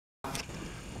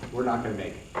we're not going to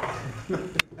make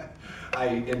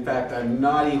it. In fact, I'm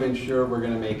not even sure we're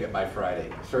going to make it by Friday.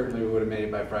 Certainly we would have made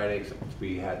it by Friday, except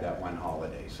we had that one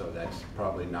holiday, so that's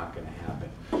probably not going to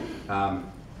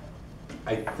happen.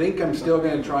 I think I'm still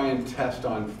going to try and test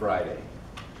on Friday.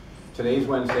 Today's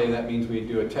Wednesday, that means we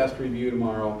do a test review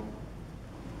tomorrow.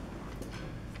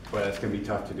 Well, that's going to be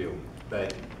tough to do,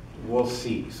 but we'll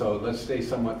see. So let's stay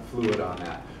somewhat fluid on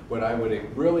that. What I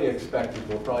would really expect is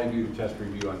we'll probably do the test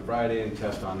review on Friday and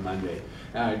test on Monday.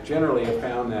 Now, I generally have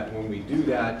found that when we do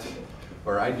that,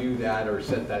 or I do that, or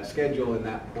set that schedule in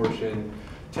that portion,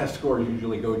 test scores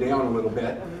usually go down a little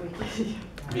bit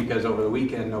because over the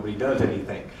weekend nobody does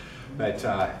anything.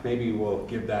 But maybe we'll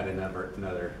give that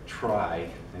another try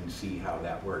and see how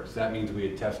that works. That means we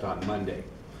would test on Monday.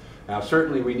 Now,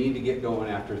 certainly we need to get going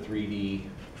after 3D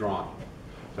drawing.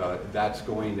 So that's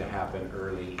going to happen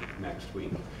early next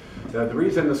week. The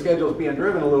reason the schedule is being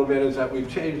driven a little bit is that we've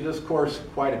changed this course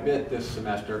quite a bit this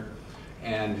semester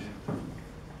and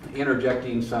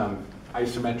interjecting some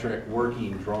isometric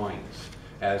working drawings.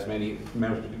 As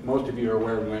most of you are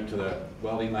aware, we went to the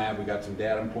welding lab, we got some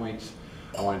datum points.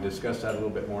 I want to discuss that a little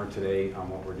bit more today on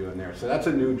what we're doing there. So that's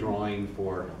a new drawing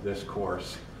for this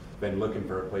course. Been looking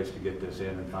for a place to get this in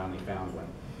and finally found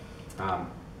one.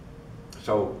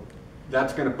 So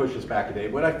that's going to push us back a day,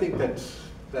 but I think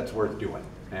that's worth doing,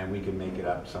 and we can make it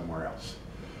up somewhere else.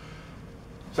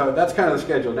 So that's kind of the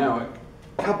schedule. Now,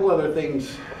 a couple other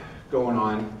things going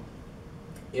on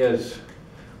is,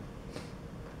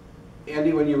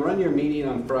 Andy, when you run your meeting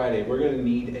on Friday, we're going to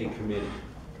need a committee.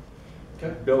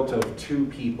 Okay. Built of 2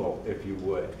 people, if you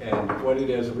would. And what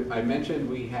it is, I mentioned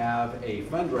we have a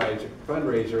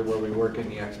fundraiser where we work in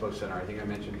the Expo Center. I think I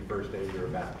mentioned the first day we were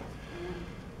back.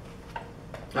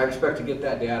 I expect to get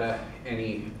that data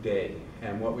any day,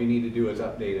 and what we need to do is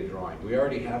update a drawing. We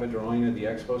already have a drawing of the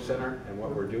Expo Center and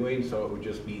what we're doing, so it would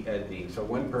just be editing. So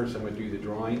one person would do the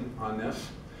drawing on this,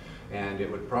 and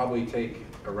it would probably take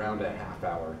around a half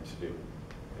hour to do.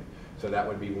 Okay. So that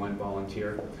would be one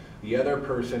volunteer. The other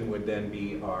person would then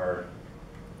be our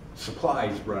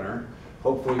supplies runner.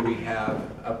 Hopefully we have,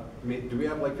 do we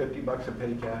have like 50 bucks in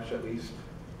petty cash at least?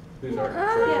 Who's our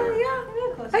treasurer?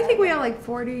 Yeah. I think we have like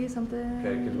 40 something.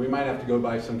 Okay, because we might have to go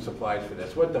buy some supplies for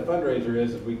this. What the fundraiser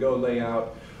is we go lay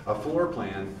out a floor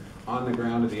plan on the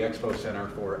ground of the Expo Center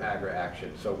for Agra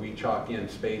Action. So we chalk in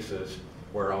spaces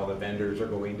where all the vendors are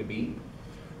going to be.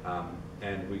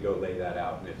 And we go lay that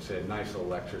out, and it's a nice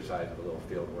little exercise of a little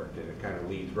field work, and it kind of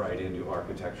leads right into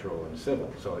architectural and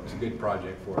civil. So it's a good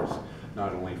project for us,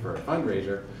 not only for a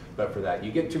fundraiser, but for that.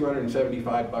 You get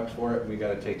 275 bucks for it, and we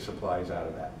got to take supplies out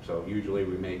of that. So usually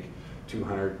we make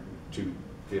 200,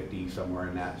 250, somewhere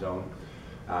in that zone.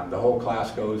 The whole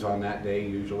class goes on that day.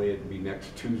 Usually it'd be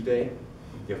next Tuesday.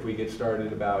 If we get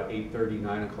started about 8:30,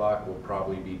 9 o'clock, we'll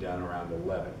probably be done around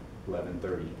 11,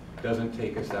 11:30. Doesn't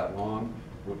take us that long,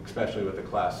 especially with a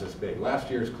class this big.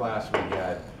 Last year's class, we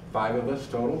had 5 of us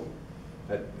total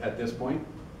at this point,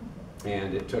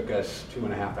 and it took us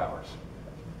 2.5 hours.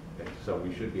 Okay, so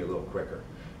we should be a little quicker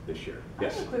this year.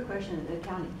 Yes? I have a quick question,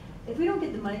 accounting. If we don't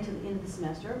get the money to the end of the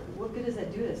semester, what good does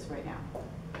that do us right now?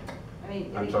 I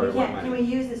mean, I'm sorry, what money? Can we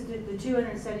use this, the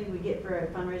 270 we get for a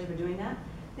fundraiser for doing that?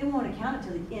 They won't account it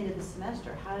till the end of the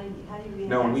semester. How do we have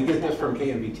No, we access get to this that from money?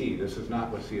 KMVT. This is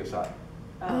not with CSI.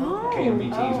 Oh.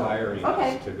 KMVT's Oh. hiring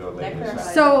Okay. us to go lay That this out.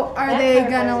 clarifies. So are That they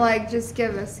clarifies gonna it. like just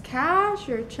give us cash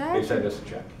or check? They send us a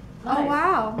check. Oh Nice.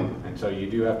 wow. And so you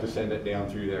do have to send it down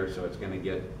through there, so it's going to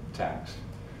get taxed.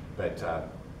 But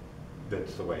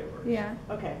that's the way it works. Yeah.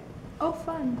 Okay. Oh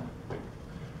fun.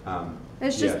 Um,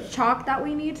 It's just yes. chalk that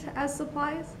we need as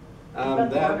supplies? About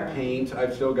the That water. paint,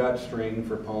 I've still got string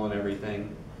for pulling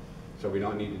everything, so we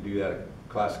don't need to do that.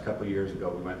 Class a couple years ago,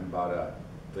 we went and bought a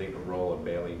roll of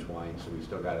baling twine, so we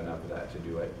still got enough of that to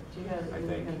do it. Do you have I any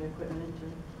think. kind of equipment to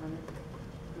run it?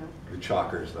 No? The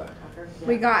chalkers, the. Chalker? Yeah.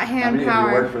 We got How hand many of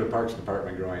you worked power. for the Parks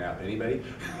Department growing up? Anybody?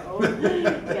 Oh, you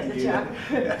got the You chalk.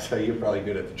 did? Yeah, so you're probably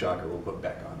good at the chalker. We'll put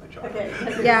back on the chalker.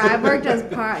 Okay. Yeah, I've worked as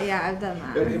part. Yeah, I've done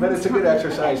that. But it's a good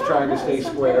exercise trying to stay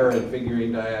square and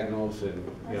figuring diagonals and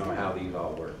how these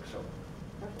all work.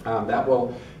 So that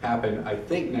will happen, I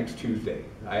think, next Tuesday.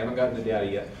 I haven't gotten the data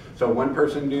yet. So one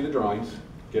person do the drawings,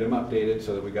 get them updated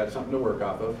so that we got something to work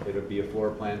off of. It'll be a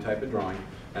floor plan type of drawing,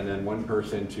 and then one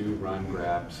person to run,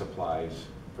 grab supplies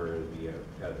for the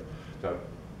other. So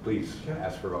please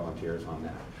ask for volunteers on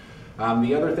that.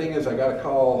 The other thing is I got a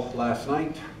call last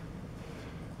night.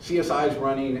 CSI is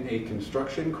running a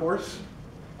construction course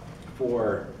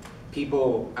for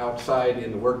people outside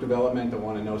in the work development that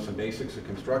want to know some basics of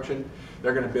construction.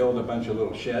 They're going to build a bunch of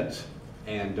little sheds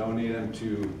and donate them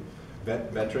to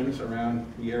veterans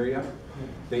around the area.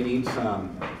 They need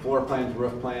some floor plans,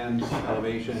 roof plans,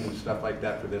 elevations, stuff like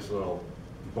that for this little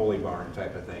bully barn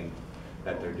type of thing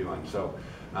that they're doing. So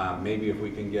maybe if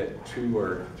we can get 2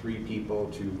 or 3 people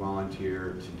to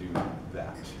volunteer to do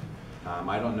that.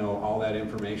 I don't know all that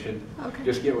information. Okay.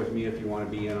 Just get with me if you want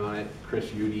to be in on it.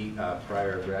 Chris Udy,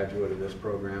 prior graduate of this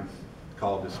program,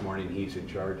 called this morning. He's in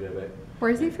charge of it.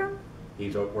 Where's he from?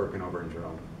 He's working over in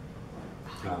Jerome.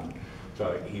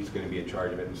 So he's going to be in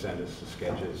charge of it and send us the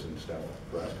sketches and stuff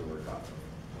for us to work off.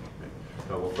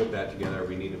 So we'll put that together.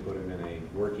 We need to put them in a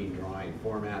working drawing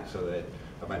format so that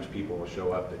a bunch of people will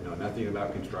show up that know nothing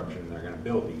about construction and they're going to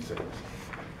build these things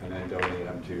and then donate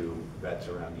them to vets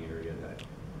around the area that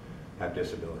have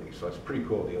disabilities. So it's a pretty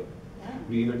cool deal.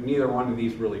 Yeah. Neither one of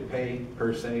these really pay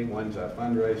per se. One's a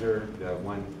fundraiser. The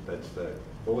one that's the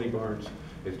bully barns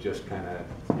is just kind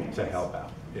of to help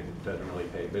out. It doesn't really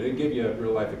pay, but it'll give you a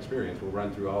real life experience. We'll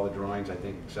run through all the drawings, I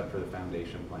think, except for the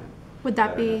foundation plan. Would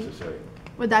that are be necessary.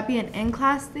 Would that be an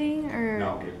in-class thing or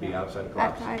No, it'd be outside of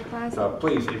class. outside class? So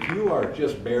please, if you are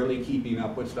just barely keeping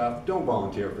up with stuff, don't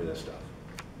volunteer for this stuff.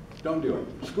 Don't do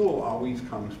it. School always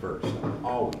comes first,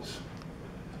 always.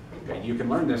 Okay, you can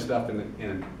learn this stuff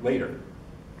in later.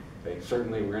 Okay,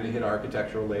 certainly we're going to hit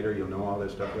architectural later. You'll know all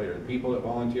this stuff later. The people that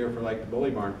volunteer for like the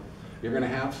bully barn, you're going to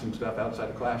have some stuff outside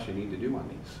of class you need to do on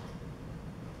these.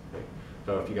 Okay,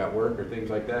 so if you got work or things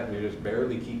like that and you're just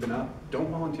barely keeping up, don't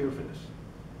volunteer for this.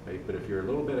 Okay, but if you're a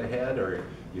little bit ahead or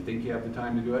you think you have the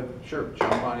time to do it, sure,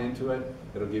 jump on into it.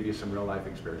 It'll give you some real life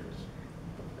experience.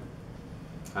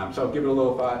 So give it a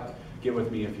little thought. Get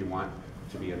with me if you want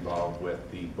to be involved with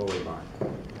the bully barn.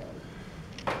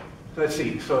 Let's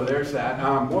see, so there's that.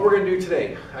 What we're going to do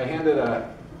today, I handed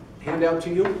a handout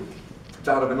to you. It's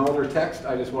out of an older text.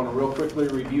 I just want to real quickly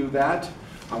review that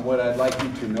on what I'd like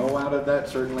you to know out of that.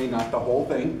 Certainly not the whole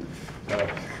thing.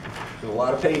 There's a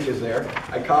lot of pages there.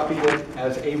 I copied it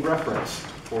as a reference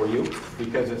for you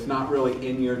because it's not really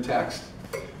in your text.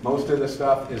 Most of the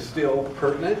stuff is still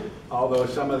pertinent, although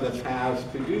some of the paths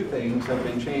to do things have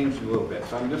been changed a little bit.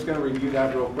 So I'm just going to review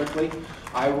that real quickly.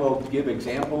 I will give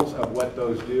examples of what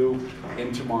those do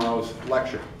in tomorrow's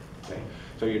lecture. Okay?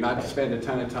 So you're not to spend a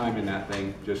ton of time in that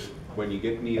thing. Just when you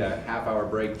need a half-hour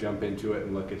break, jump into it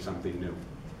and look at something new.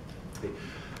 Okay?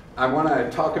 I want to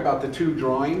talk about the 2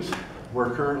 drawings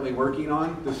we're currently working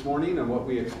on this morning and what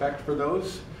we expect for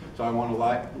those. So I want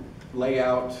to lay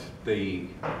out the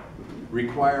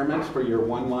requirements for your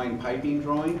 1-line piping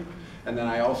drawing. And then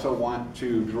I also want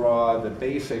to draw the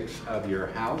basics of your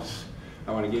house.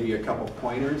 I want to give you a couple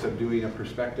pointers of doing a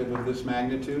perspective of this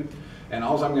magnitude. And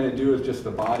all I'm going to do is just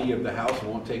the body of the house. It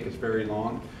won't take us very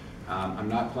long. I'm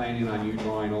not planning on you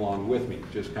drawing along with me,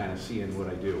 just kind of seeing what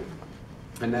I do.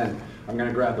 And then I'm going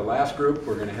to grab the last group.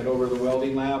 We're going to head over to the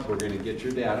welding lab. We're going to get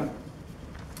your data.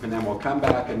 And then we'll come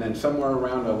back, and then somewhere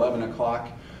around 11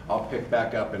 o'clock, I'll pick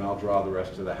back up and I'll draw the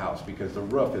rest of the house, because the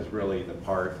roof is really the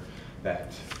part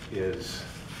that is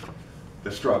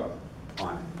the struggle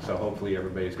on it. So hopefully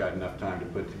everybody's got enough time to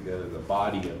put together the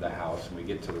body of the house. When we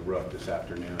get to the roof this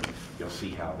afternoon, you'll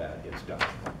see how that is done.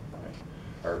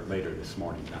 Okay? Or later this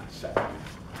morning, not this afternoon.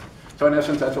 So in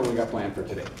essence, that's what we got planned for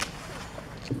today.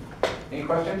 Any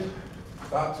questions,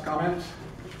 thoughts, comments?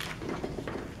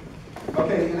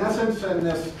 Okay, in essence, in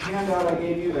this handout I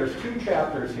gave you, there's 2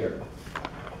 chapters here.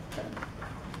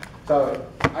 So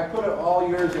I put it all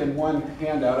yours in one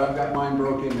handout. I've got mine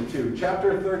broken into 2.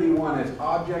 Chapter 31 is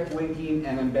object linking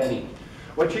and embedding.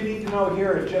 What you need to know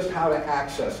here is just how to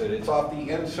access it. It's off the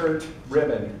insert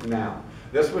ribbon now.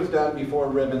 This was done before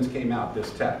ribbons came out,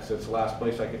 this text. It's the last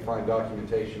place I could find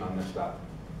documentation on this stuff.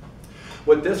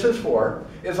 What this is for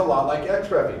is a lot like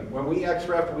XREFing. When we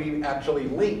XREF, we actually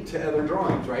link to other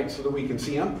drawings, right, so that we can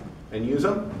see them and use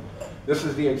them. This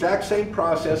is the exact same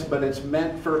process, but it's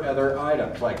meant for other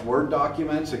items, like Word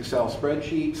documents, Excel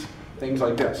spreadsheets, things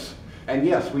like this. And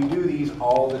yes, we do these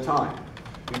all the time.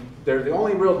 The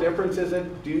only real difference is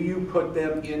do you put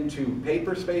them into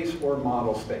paper space or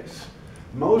model space?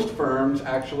 Most firms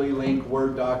actually link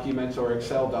Word documents or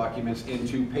Excel documents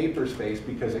into paper space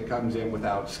because it comes in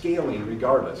without scaling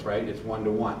regardless, right? It's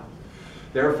 1-to-1.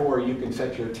 Therefore, you can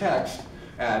set your text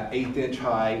at 1/8 inch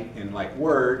high in like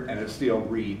Word and it still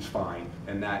reads fine,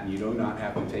 and you do not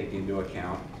have to take into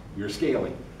account your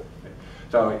scaling.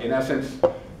 So in essence,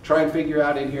 try and figure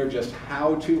out in here just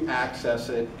how to access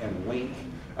it and link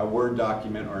a Word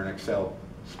document or an Excel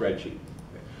spreadsheet.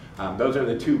 Those are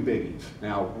the 2 biggies.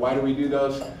 Now, why do we do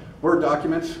those? Word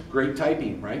documents, great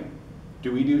typing, right?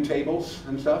 Do we do tables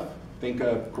and stuff? Think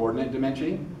of coordinate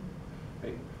dimensioning.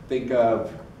 Okay. Think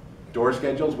of door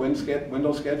schedules,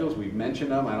 window schedules. We've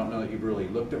mentioned them. I don't know that you've really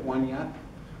looked at one yet.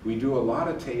 we do a lot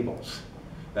of tables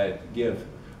that give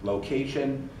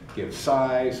location, give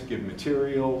size, give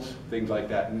materials, things like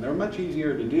that. And they're much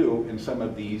easier to do in some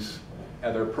of these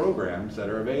other programs that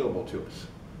are available to us,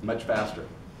 much faster.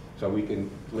 So we can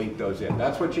link those in.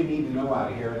 That's what you need to know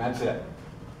out of here, and that's it.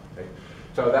 Okay.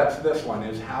 So that's this one,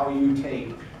 is how you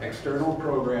take external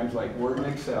programs like Word and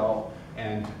Excel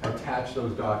and attach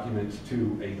those documents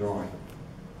to a drawing.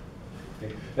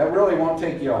 Okay. That really won't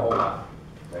take you a whole lot.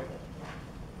 Okay.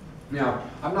 Now,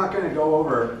 I'm not going to go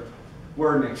over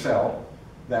Word and Excel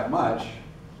that much.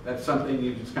 That's something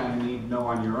you just kind of need to know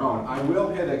on your own. I will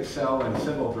hit Excel and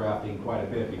civil drafting quite a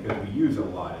bit because we use it a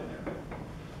lot in there.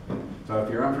 So if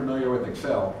you're unfamiliar with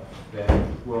Excel,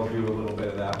 then we'll do a little bit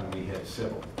of that when we hit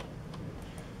civil.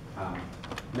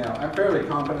 Now, I'm fairly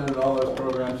confident in all those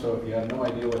programs, so if you have no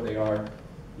idea what they are,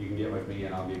 you can get with me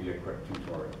and I'll give you a quick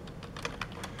tutorial.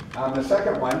 The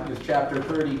second one is chapter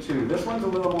 32. This one's a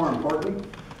little more important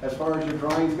as far as your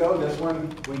drawings go. This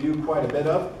one we do quite a bit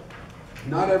of.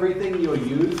 Not everything you'll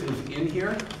use is in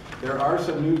here. There are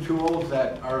some new tools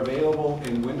that are available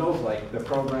in Windows, like the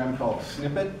program called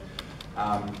Snippet,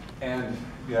 and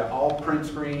the all print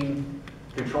screen,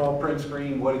 control print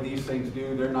screen. What do these things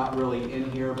do? They're not really in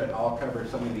here, but I'll cover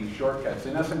some of these shortcuts.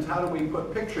 In essence, how do we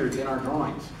put pictures in our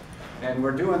drawings? And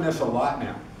we're doing this a lot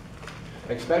now,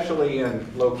 especially in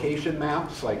location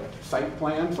maps, like site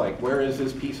plans, like where is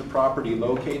this piece of property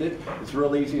located? It's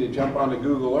real easy to jump onto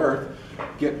Google Earth,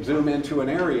 zoom into an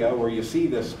area where you see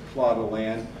this plot of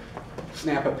land,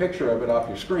 snap a picture of it off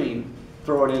your screen,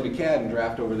 throw it into CAD and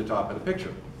draft over the top of the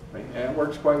picture. Right? And it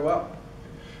works quite well.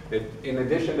 In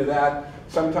addition to that,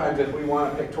 sometimes if we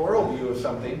want a pictorial view of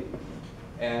something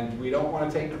and we don't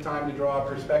want to take the time to draw a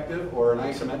perspective or an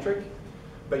isometric,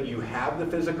 but you have the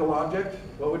physical object,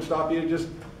 what would stop you to just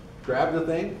grab the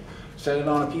thing, set it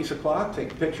on a piece of cloth,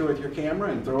 take a picture with your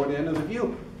camera, and throw it in as a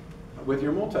view with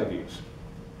your multi-views?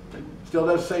 Still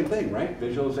does the same thing, right?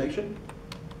 Visualization.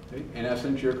 Okay. In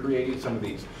essence, you're creating some of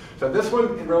these. So this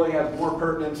one really has more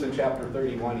pertinence in chapter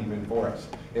 31 even for us.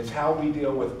 It's how we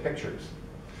deal with pictures.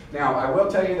 Now, I will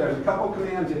tell you there's a couple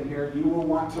commands in here you will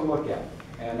want to look at.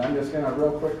 And I'm just going to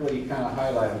real quickly kind of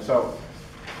highlight them. So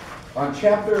on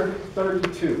chapter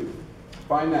 32,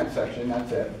 find that section,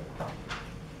 that's it.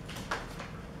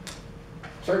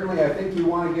 Certainly, I think you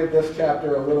want to give this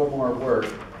chapter a little more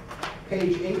work.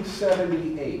 Page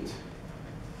 878,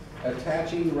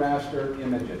 attaching raster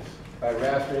images. By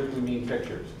rasters, we mean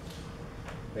pictures.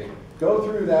 Okay. Go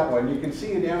through that one. You can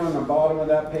see down on the bottom of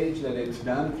that page that it's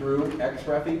done through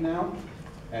XREFing now,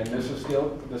 and this is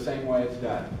still the same way it's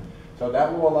done. So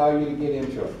that will allow you to get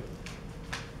into it.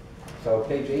 So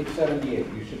page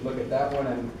 878, you should look at that one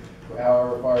and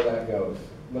however far that goes.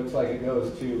 Looks like it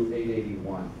goes to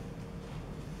 881.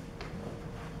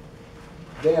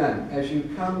 Then, as you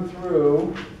come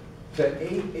through to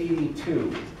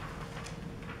 882,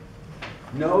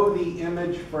 know the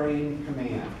image frame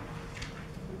command.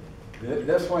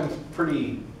 This one's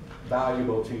pretty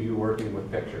valuable to you working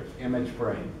with pictures, image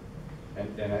frame.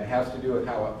 And it has to do with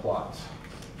how it plots.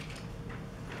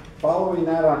 Following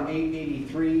that on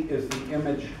 883 is the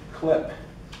image clip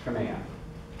command.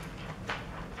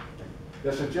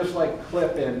 This is just like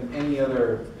clip in any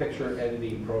other picture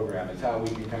editing program. It's how we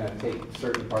can kind of take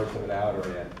certain parts of it out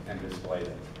or in and display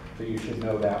it. So you should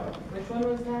know that one. Which one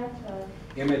was that?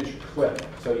 Image clip.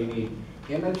 So you need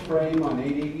image frame on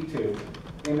 882,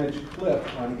 image clip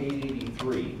on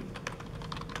 883.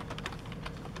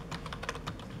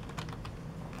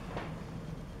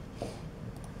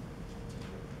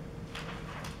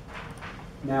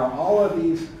 Now, all of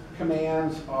these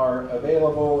commands are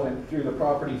available through the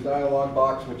Properties dialog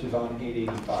box, which is on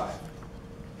 885.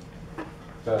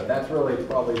 So that's really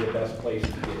probably the best place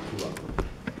to get to them.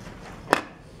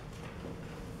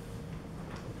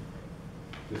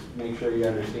 Just make sure you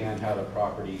understand how the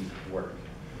properties work.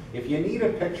 If you need a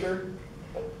picture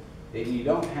and you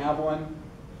don't have one,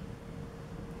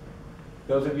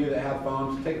 those of you that have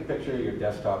phones, take a picture of your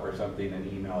desktop or something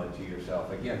and email it to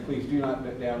yourself. Again, please do not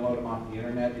download them off the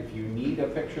internet. If you need a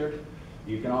picture,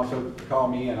 you can also call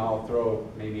me and I'll throw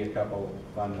maybe a couple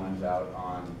fun ones out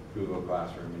on Google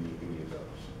Classroom and you can use those.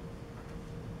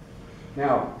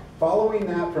 Now, following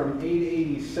that from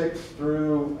 886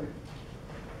 through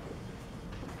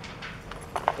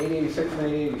 886 and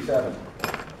 887,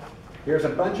 here's a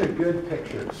bunch of good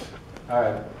pictures,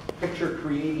 picture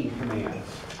creating commands.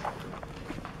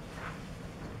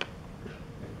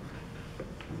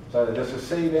 So this is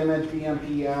save image,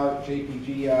 BMP out,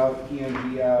 JPG out,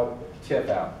 PNG out, TIFF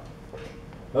out.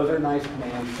 Those are nice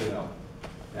commands to know.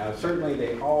 Now certainly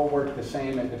they all work the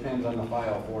same. It depends on the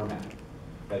file format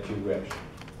that you wish.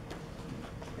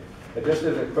 But just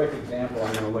as a quick example,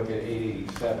 I'm going to look at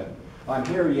 887. On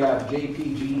here you have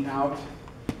JPG out,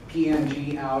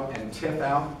 PNG out, and TIFF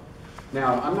out.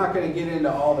 Now, I'm not going to get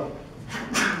into all the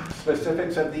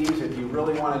specifics of these. If you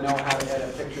really want to know how to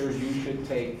edit pictures, you should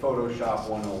take Photoshop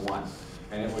 101,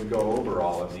 and it would go over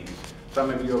all of these. Some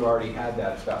of you have already had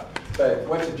that stuff. But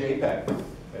what's a JPEG?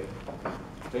 Okay.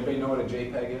 Does anybody know what a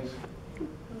JPEG is?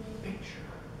 Picture.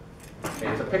 Okay,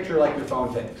 it's a picture like your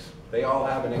phone takes. They all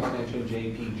have an extension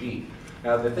JPG.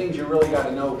 Now, the things you really got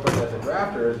to know as a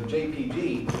drafter is a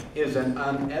JPG is an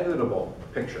uneditable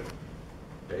picture.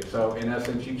 Okay, so in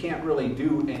essence, you can't really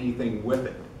do anything with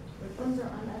it. Which ones are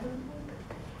uneditable?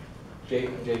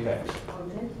 JPEGs. Oh,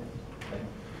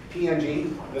 JPEG.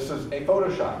 PNG, this is a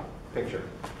Photoshop picture.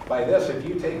 By this, if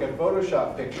you take a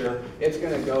Photoshop picture, it's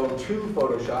going to go to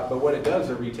Photoshop, but what it does,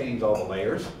 it retains all the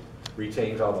layers,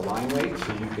 retains all the line weights,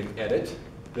 so you can edit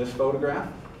this photograph.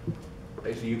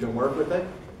 Okay, so you can work with it,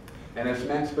 and it's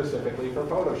meant specifically for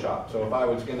Photoshop. So if I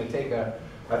was going to take a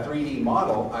 3D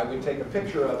model, I would take a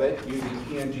picture of it using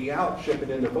PNG out, ship it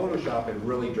into Photoshop, and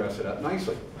really dress it up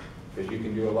nicely. Because you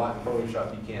can do a lot in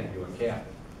Photoshop you can't do in CAD.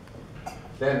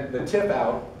 Then the TIFF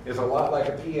out is a lot like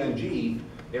a PNG.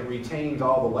 It retains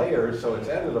all the layers, so it's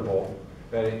editable,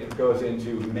 but it goes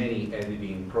into many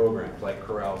editing programs like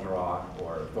CorelDRAW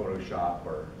or Photoshop,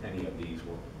 or any of these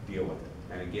will deal with it.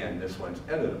 And again, this one's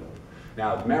editable.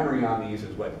 Now, the memory on these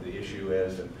is what the issue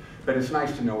is, but it's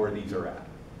nice to know where these are at.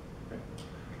 Okay.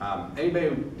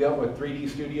 Anybody dealt with 3D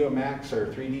Studio Max or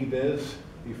 3D Viz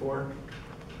before?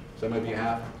 Some of you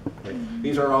have. Okay.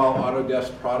 These are all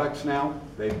Autodesk products now.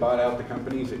 They bought out the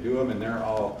companies that do them, and they're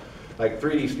all, like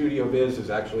 3D Studio Viz is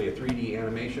actually a 3D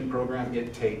animation program.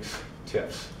 It takes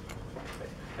TIFFs, okay,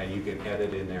 and you can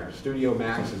edit in there. Studio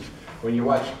Max is, when you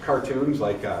watch cartoons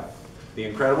like The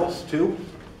Incredibles 2,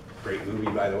 great movie,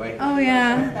 by the way. Oh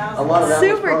yeah. A lot of that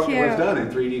Super was cute. done in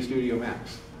 3D Studio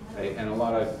Max, okay? And a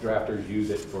lot of drafters use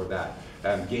it for that.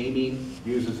 Gaming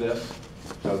uses this.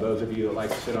 So those of you that like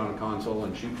to sit on a console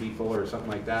and shoot people or something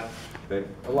like that,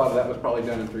 a lot of that was probably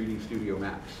done in 3D Studio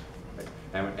Max. Okay?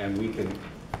 And we can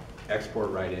export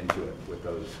right into it with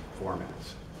those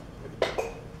formats.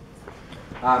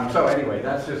 So anyway,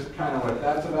 that's just kind of what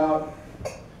that's about.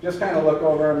 Just kind of look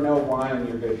over them, know why, and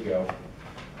you're good to go.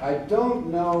 I don't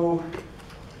know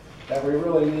that we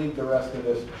really need the rest of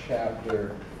this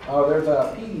chapter. Oh, there's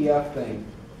a PDF thing.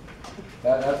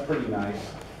 That's pretty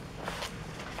nice.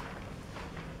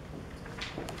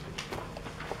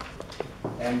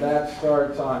 And that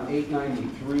starts on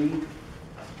 893.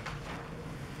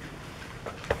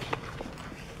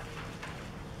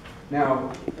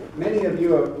 Now, many of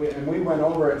you, and we went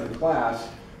over it in class,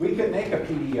 we can make a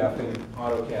PDF in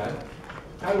AutoCAD.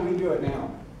 How do we do it now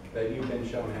that you've been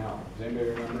shown how? Does anybody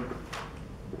remember?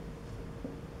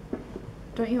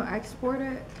 Don't you export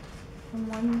it from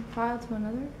one file to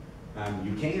another?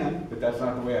 You can, but that's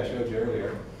not the way I showed you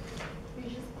earlier. You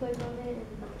just click on it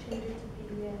and change it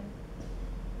to PDF.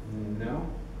 No.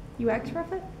 You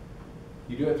exported it?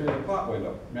 You do it through the plot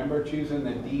window. Remember choosing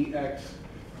the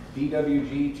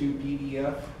DWG to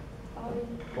PDF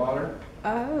plotter?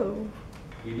 Oh.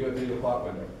 You do it through the plot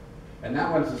window. And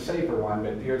that one's the safer one,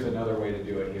 but here's another way to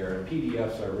do it here.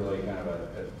 PDFs are really kind of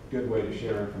a good way to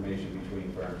share information between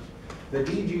firms. The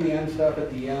DGN stuff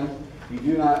at the end, you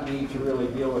do not need to really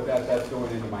deal with that. That's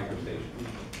going into MicroStation,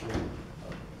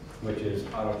 which is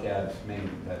AutoCAD's main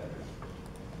competitor.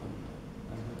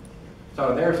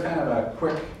 So there's kind of a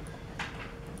quick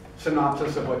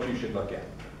synopsis of what you should look at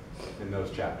in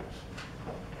those chapters.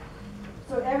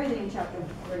 So everything in chapter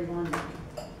 31.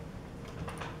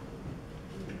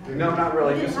 No, not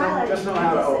really. You Just didn't highlight know it. how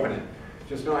to You just open said- it.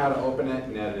 Just know how to open it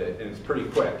and edit it, and it's pretty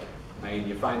quick. I mean,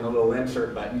 you find the little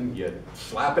insert button, you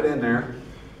slap it in there,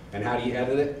 and how do you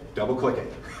edit it? Double click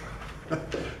it.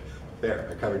 There,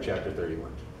 I covered chapter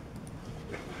 31.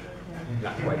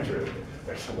 Not quite true.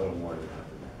 There's a little more to that.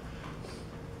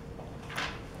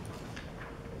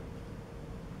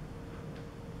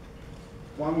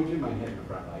 Juan, would you mind hitting the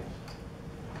front lights?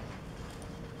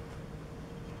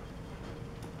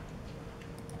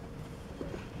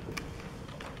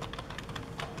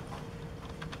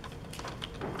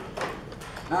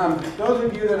 Those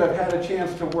of you that have had a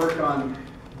chance to work on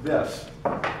this,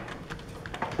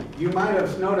 you might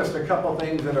have noticed a couple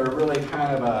things that are really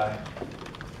kind of a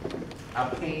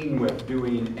pain with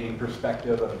doing a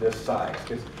perspective of this size.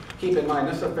 Because keep in mind,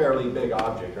 this is a fairly big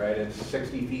object, right? It's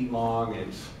 60 feet long,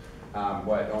 it's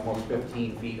almost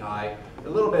 15 feet high. A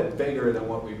little bit bigger than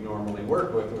what we normally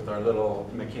work with our little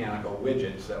mechanical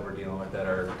widgets that we're dealing with that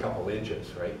are a couple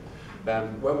inches, right?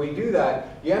 When we do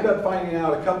that, you end up finding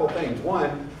out a couple things.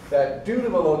 One, that due to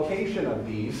the location of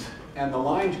these, and the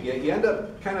lines you get, you end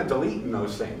up kind of deleting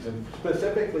those things, and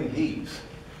specifically these.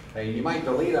 And you might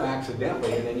delete them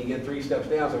accidentally, and then you get 3 steps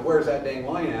down, so where's that dang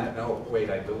line at? No, wait,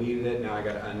 I deleted it, now I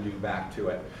gotta undo back to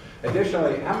it.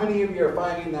 Additionally, how many of you are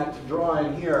finding that to draw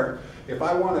in here, if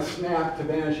I want to snap to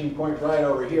vanishing point right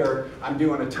over here, I'm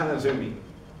doing a ton of zooming.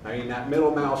 I mean, that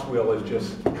middle mouse wheel is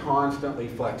just constantly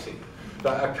flexing. So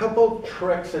a couple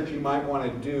tricks that you might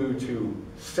want to do to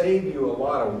save you a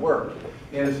lot of work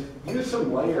is use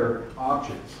some layer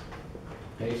options.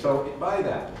 Okay, so by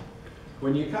that,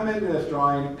 when you come into this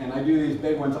drawing and I do these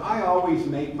big ones, I always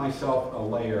make myself a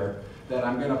layer that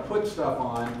I'm going to put stuff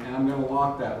on, and I'm going to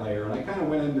lock that layer. And I kind of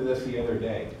went into this the other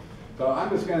day. So I'm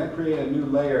just going to create a new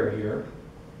layer here,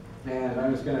 and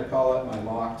I'm just going to call it my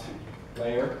locked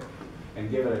layer and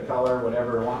give it a color,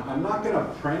 whatever I want. I'm not going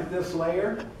to print this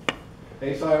layer,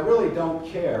 okay, so I really don't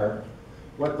care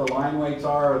what the line weights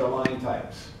are or the line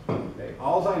types. Okay,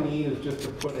 all I need is just to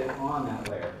put it on that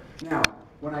layer. Now,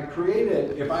 when I create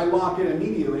it, if I lock it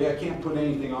immediately, I can't put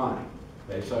anything on it.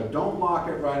 Okay, so don't lock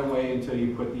it right away until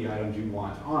you put the items you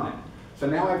want on it. So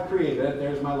now I've created it,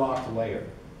 there's my locked layer.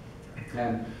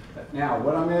 And now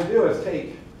what I'm going to do is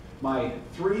take my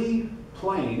 3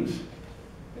 planes,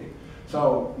 okay,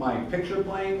 so my picture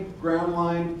plane, ground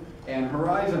line, and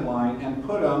horizon line, and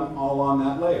put them all on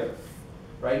that layer.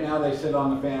 Right now they sit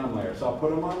on the phantom layer, so I'll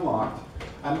put them on locked.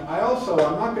 I'm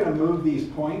not going to move these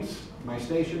points, my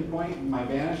station point and my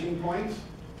vanishing points,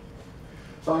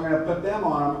 so I'm going to put them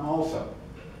on them also.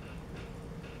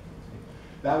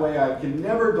 That way I can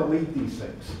never delete these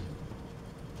things.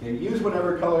 You can use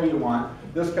whatever color you want.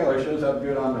 This color shows up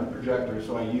good on the projector,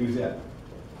 so I use it.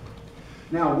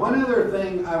 Now, one other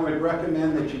thing I would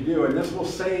recommend that you do, and this will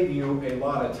save you a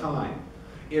lot of time,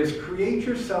 is create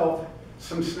yourself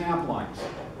some snap lines.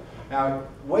 Now,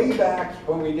 way back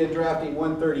when we did drafting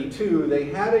 132, they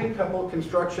had a couple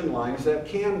construction lines that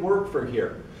can work for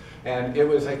here. And it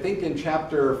was, I think, in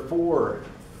chapter 4,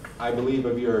 I believe,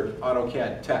 of your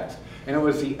AutoCAD text. And it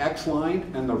was the X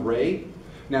line and the ray.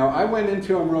 Now, I went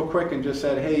into them real quick and just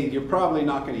said, hey, you're probably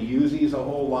not going to use these a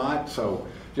whole lot, so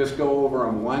just go over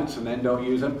them once and then don't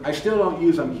use them. I still don't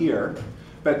use them here,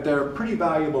 but they're a pretty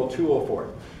valuable tool for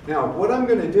it. Now, what I'm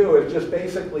going to do is just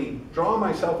basically draw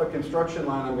myself a construction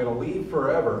line I'm going to leave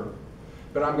forever,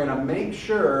 but I'm going to make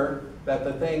sure that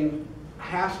the thing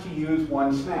has to use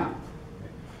one snap.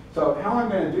 So how I'm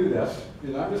going to do this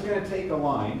is I'm just going to take a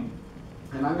line,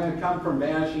 and I'm going to come from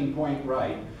vanishing point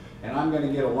right, and I'm going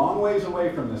to get a long ways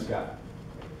away from this guy.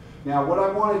 Now, what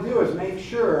I want to do is make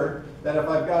sure that if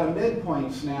I've got a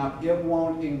midpoint snap, it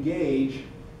won't engage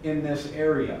in this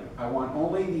area. I want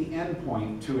only the end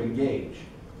point to engage.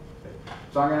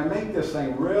 So I'm going to make this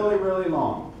thing really, really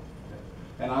long.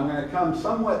 And I'm going to come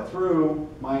somewhat through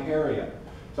my area.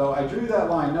 So I drew that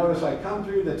line. Notice I come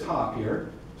through the top here,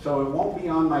 so it won't be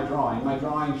on my drawing. My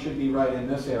drawing should be right in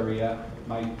this area.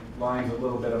 My line's a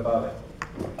little bit above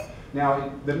it.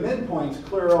 Now, the midpoint's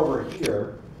clear over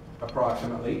here,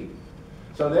 approximately.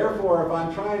 So therefore, if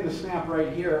I'm trying to snap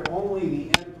right here, only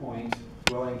the end points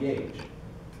will engage.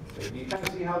 So do you kind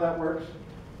of see how that works?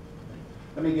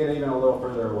 Let me get even a little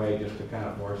further away just to kind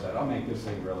of force that. I'll make this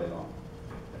thing really long.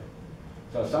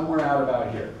 So somewhere out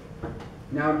about here.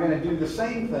 Now I'm going to do the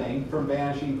same thing from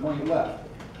vanishing point left.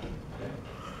 Okay.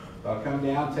 So I'll come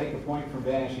down, take a point from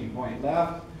vanishing point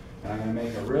left, and I'm going to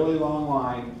make a really long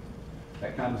line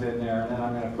that comes in there, and then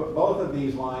I'm going to put both of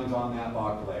these lines on that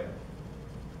locked layer.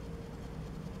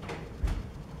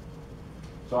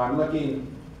 So I'm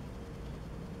looking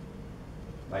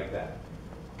like that.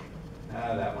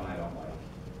 That one I don't like.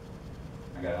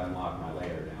 I got to unlock my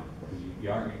layer now.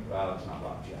 You aren't, well, it's not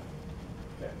locked yet.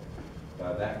 Okay.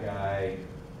 So that guy,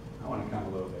 I want to come a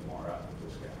little bit more up with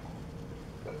this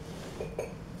guy.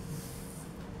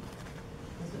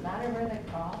 Does it matter where they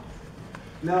cross?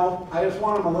 No, I just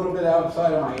want them a little bit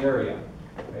outside of my area.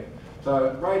 Okay.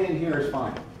 So right in here is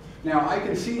fine. Now I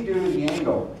can see due to the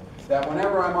angle that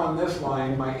whenever I'm on this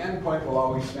line, my endpoint will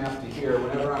always snap to here.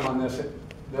 Whenever I'm on this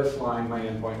line, my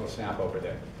endpoint will snap over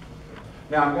there.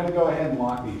 Now I'm going to go ahead and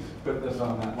lock these. Put this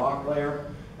on that lock layer,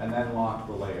 and then lock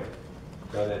the layer,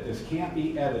 so that this can't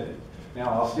be edited. Now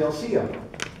I'll still see them,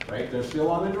 right? They're still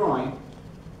on the drawing,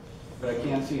 but I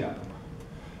can't see them.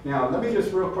 Now let me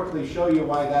just real quickly show you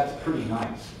why that's pretty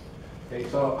nice. Okay,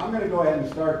 so I'm going to go ahead and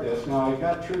start this. Now I've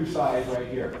got true size right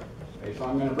here. Okay, so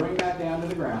I'm going to bring that down to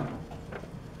the ground.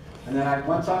 And then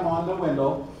once I'm on the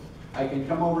window, I can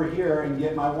come over here and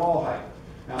get my wall height.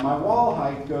 Now my wall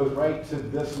height goes right to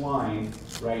this line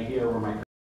right here where my